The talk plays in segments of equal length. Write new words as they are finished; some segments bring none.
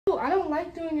I don't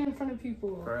like doing it in front of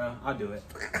people. For real, I'll do it.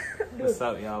 What's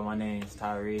up, y'all? My name's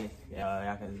Tyree.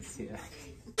 Y'all can see that.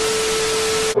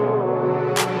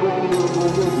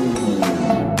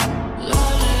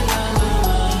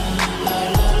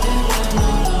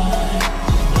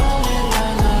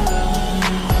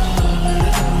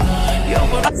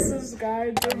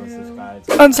 Subscribe to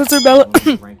Uncensored Bella.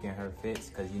 Ranking her fits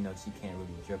because you know she can't really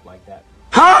drip like that.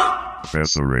 Huh?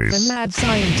 That's a race. The mad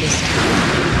scientist.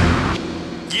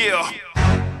 Yeah.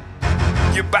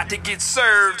 You're about to get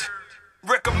served.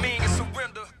 Recommend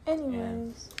surrender.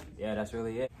 Anyways. Yeah, that's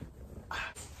really it.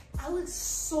 I look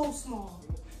so small.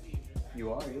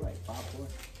 You are? You're like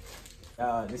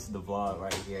 5'4". This is the vlog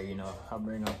right here, you know. I'll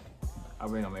bring them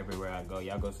everywhere I go.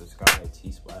 Y'all go subscribe,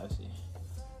 T-Splashy.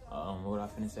 What was I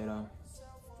finna say though?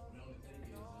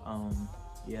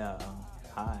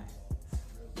 Hi.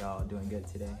 Y'all doing good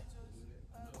today?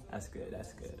 That's good,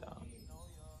 that's good.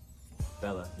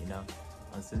 Bella, you know,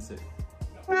 uncensored.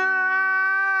 Hey,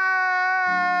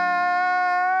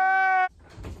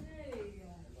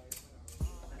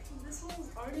 this one's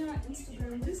already on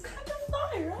Instagram. This kind of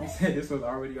fire, right? You said this was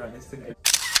already on Instagram.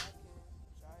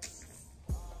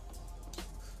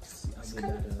 It's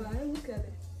kind of fire. Look at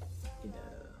it.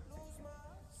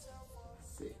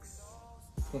 6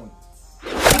 points.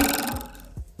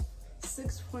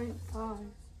 6.5.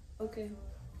 Okay.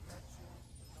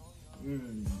 Yeah.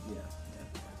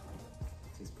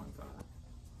 6.5.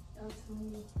 I'll tell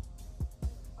you.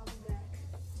 I'll be back.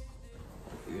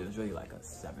 It was really like a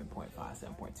 7.5,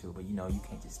 7.2, but you know, you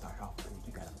can't just start off with it.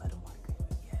 You gotta let them like,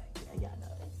 yeah,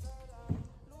 know.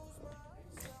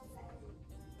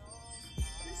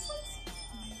 This looks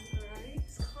alright.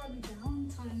 It's called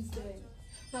Valentine's Day.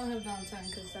 I don't have Valentine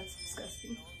because that's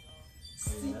disgusting.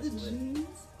 See the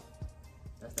jeans?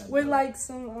 That's that with Bella. like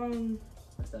some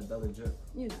That's that Bella drip.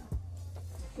 you know,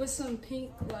 with some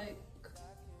pink like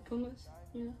Pumas,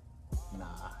 you know?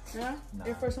 Nah. Yeah? Nah.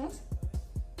 Air Force Ones?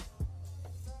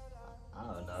 I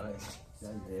don't know.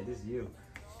 It is you.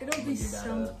 It'll be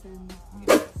something. You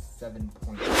get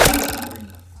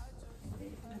 7.3.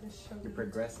 You're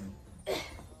progressing.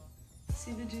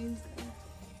 See the jeans?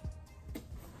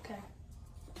 Okay.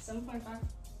 7.5.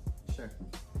 Sure.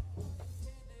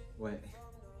 Wait.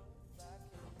 I'm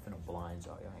gonna blind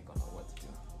y'all. Y'all ain't gonna know what to do.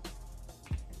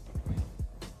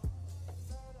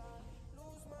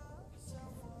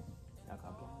 Y'all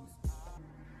got blind.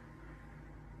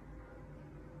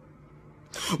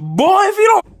 Boy, if you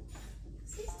don't.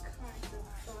 This is kind of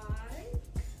fine.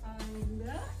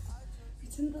 Kinda.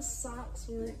 Pretend the socks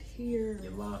weren't here.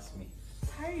 You lost me.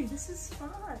 Hey, this is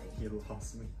fine. You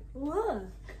lost me. Look.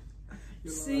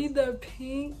 You See lost the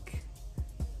pink?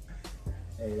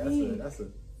 Hey, that's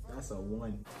a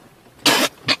 1.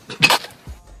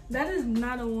 That is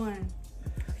not a 1.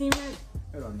 He meant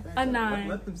Hold on, back a up. 9.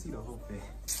 Let them see the whole thing.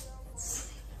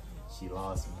 She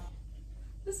lost me.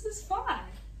 This is fine.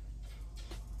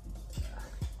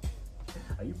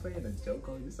 Are you playing a joke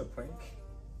on me? This a prank?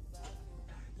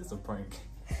 This a prank.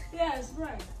 Yeah, it's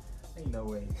right. Ain't no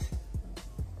way.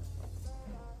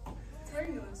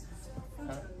 Terry knows. I'll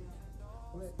tell you.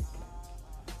 What?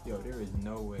 Yo, there is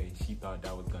no way she thought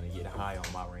that was gonna get high on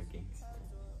my rankings.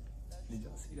 Did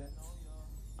y'all see that?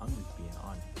 I'm just being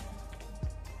honest.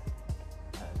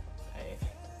 Hey.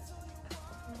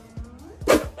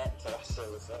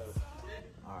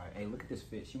 Alright, hey, look at this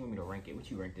fit. She want me to rank it. What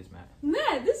you rank this, Matt?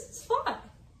 Matt, this is fine.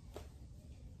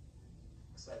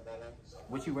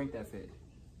 What you rank that fit?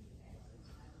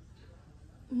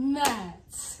 Matt.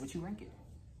 What you rank it?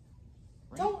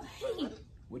 Don't hate.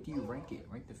 What do you rank it?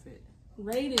 Rank the fit.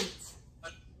 Rate it.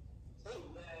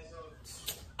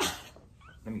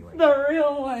 Let me rank it. The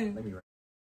real one. Let me rank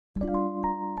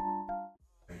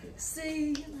it. See,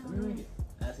 you Let me know, rank it.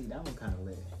 I see that one kind of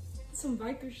lit. some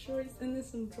biker shorts and then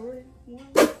some Jordan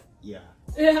ones. Yeah.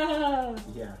 Yeah.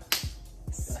 Yeah.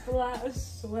 Splash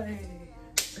sway.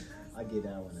 I get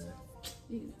that one.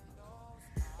 You know,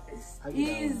 it's I get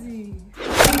that easy.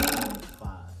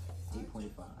 8.5.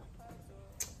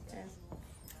 Okay.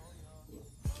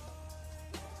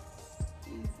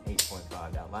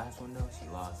 8.5. That last one though, she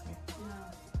lost me.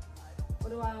 Yeah. What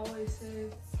do I always say?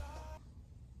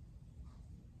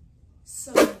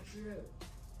 Some drip,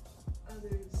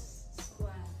 others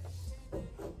splash.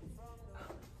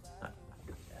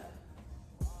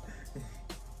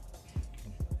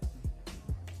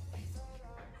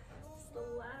 It's the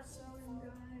last one,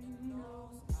 guys, you know.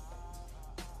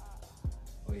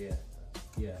 Oh yeah.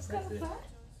 Yeah, It's that's kind it. of fun.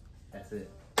 That's it.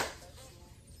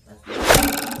 That's it.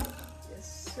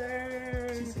 Yes,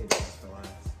 sir. She said that was the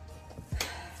last.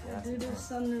 I do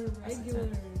this on the regular.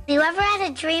 You ever had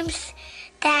a dream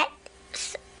that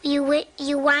you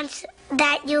want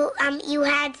that you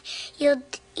had you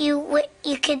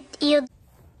could you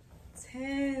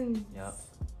 10. Yep.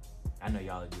 I know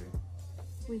y'all agree.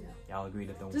 We know. Y'all agree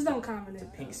that Just don't comment the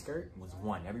it. pink skirt was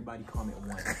 1. Everybody comment 1.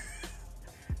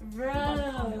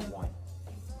 Everybody comment Bruh. 1.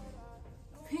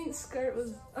 Pink skirt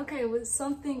was okay. With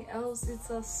something else, it's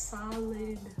a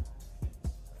solid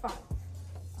 5.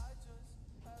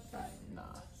 5. Nah,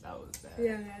 that was bad.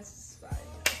 Yeah, that's 5.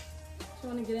 If you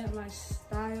want to get at my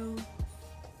style,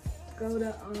 go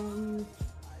to oh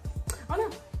no.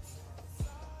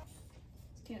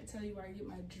 Can't tell you where I get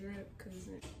my drip because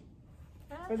it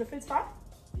for the fits 5.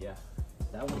 Yeah,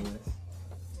 that one was.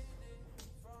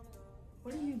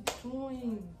 What are you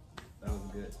doing? That was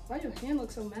good. Why your hand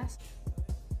looks so massive?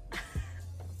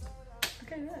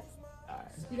 Okay, good.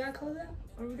 Alright. You gotta close that?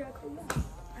 Or we gotta close that?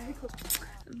 I hate close.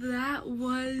 That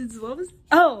was, what was,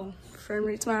 oh, Fern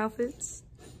rates my outfits.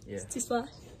 Yeah. T-Spot.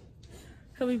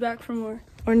 He'll be back for more,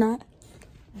 or not.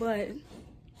 But,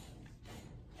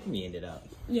 Let me end it up.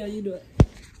 yeah, you do it.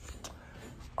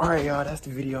 Alright, y'all, that's the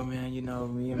video, man. You know,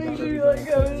 me and Make Bella sure be you going like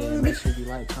to the it. gym. Make sure you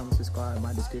like, comment, subscribe.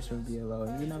 My description will be below.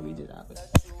 And you know, we just out.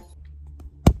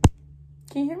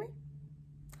 Can you hear me?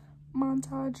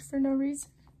 Montage for no reason.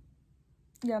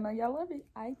 Y'all know y'all love it.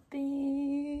 I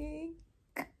think.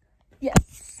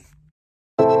 Yes.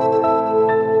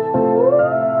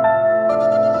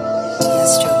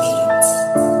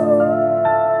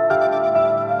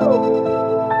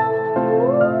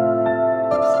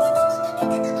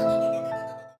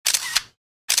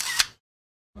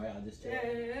 Alright, I'll just check.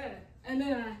 Yeah. And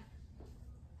then I.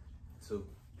 2.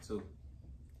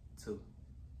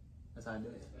 That's how I do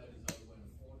it.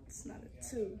 It's not a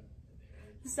 2.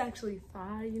 This is actually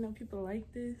 5. You know, people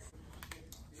like this.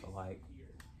 So, like,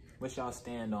 what's y'all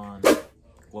stand on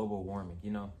global warming?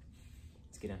 You know,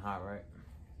 it's getting hot, right?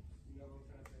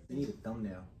 You need a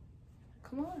thumbnail.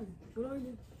 Come on. What do I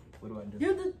do? What do I do?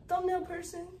 You're the thumbnail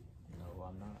person. No,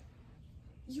 I'm not.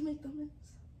 You make thumbnails.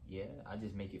 Yeah, I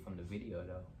just make it from the video,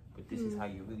 though. But this is how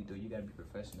you really do it. You gotta be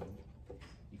professional.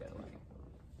 You gotta, like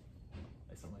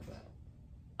something like that.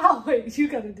 Oh, wait. You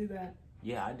gotta do that.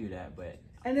 Yeah, I do that, but...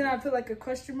 And then I put like a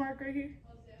question mark right here.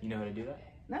 You know how to do that?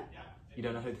 No? You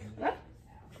don't know how to do No? that?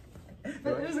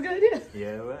 But it was a good idea.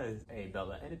 Yeah, it was. Hey,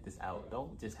 Bella, edit this out.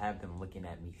 Don't just have them looking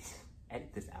at me.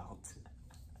 Edit this out.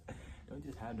 Don't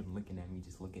just have them looking at me,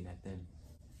 just looking at them.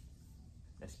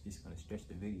 That's just gonna stretch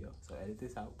the video. So edit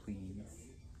this out, please.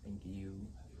 Thank you.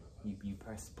 You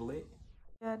press split.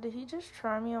 Yeah, did he just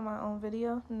try me on my own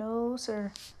video? No,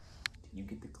 sir. You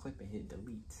get the clip and hit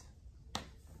delete.